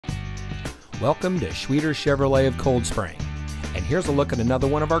Welcome to Schwieters Chevrolet of Cold Spring. And here's a look at another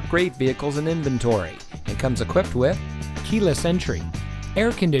one of our great vehicles in inventory. It comes equipped with keyless entry,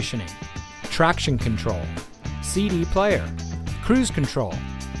 air conditioning, traction control, CD player, cruise control,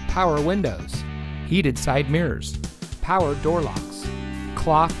 power windows, heated side mirrors, power door locks,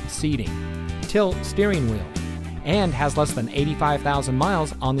 cloth seating, tilt steering wheel, and has less than 85,000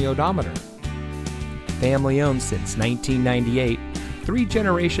 miles on the odometer. Family owned since 1998, 3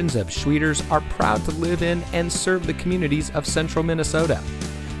 generations of Schwieters are proud to live in and serve the communities of central Minnesota.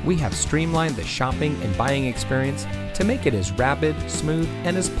 We have streamlined the shopping and buying experience to make it as rapid, smooth,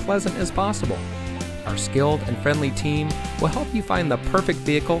 and as pleasant as possible. Our skilled and friendly team will help you find the perfect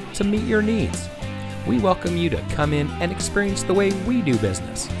vehicle to meet your needs. We welcome you to come in and experience the way we do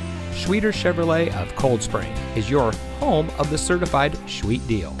business. Schwieters Chevrolet of Cold Spring is your home of the certified Schwiet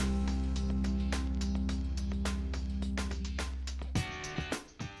deal.